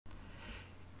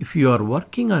If you are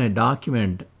working on a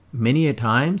document many a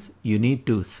times, you need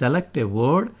to select a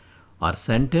word or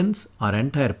sentence or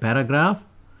entire paragraph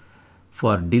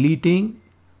for deleting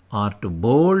or to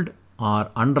bold or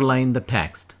underline the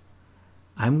text.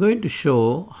 I'm going to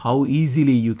show how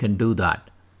easily you can do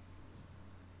that.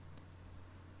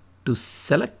 To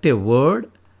select a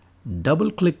word,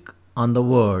 double-click on the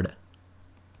word.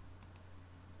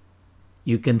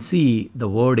 You can see the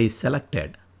word is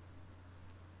selected.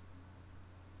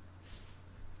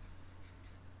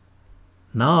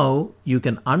 Now you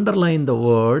can underline the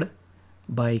word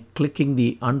by clicking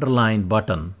the Underline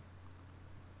button.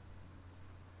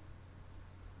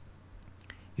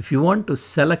 If you want to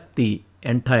select the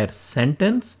entire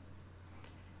sentence,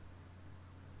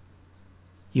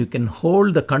 you can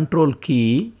hold the Control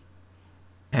key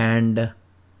and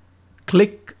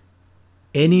click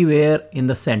anywhere in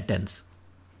the sentence.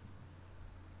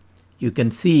 You can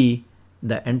see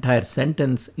the entire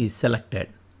sentence is selected.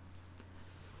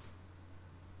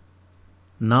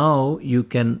 Now you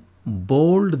can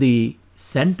bold the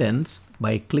sentence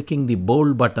by clicking the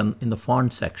bold button in the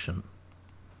font section.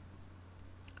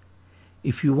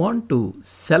 If you want to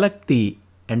select the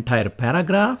entire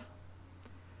paragraph,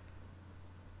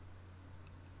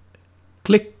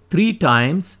 click 3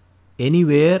 times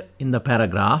anywhere in the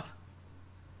paragraph.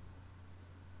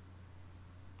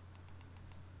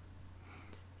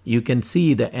 You can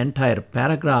see the entire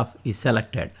paragraph is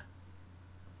selected.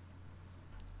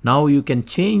 Now you can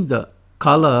change the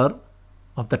color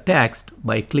of the text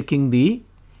by clicking the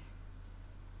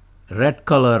red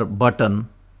color button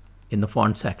in the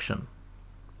font section.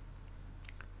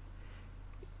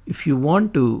 If you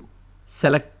want to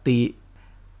select the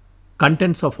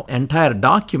contents of entire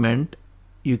document,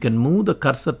 you can move the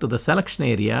cursor to the selection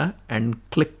area and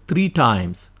click 3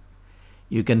 times.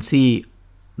 You can see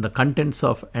the contents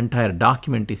of entire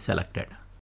document is selected.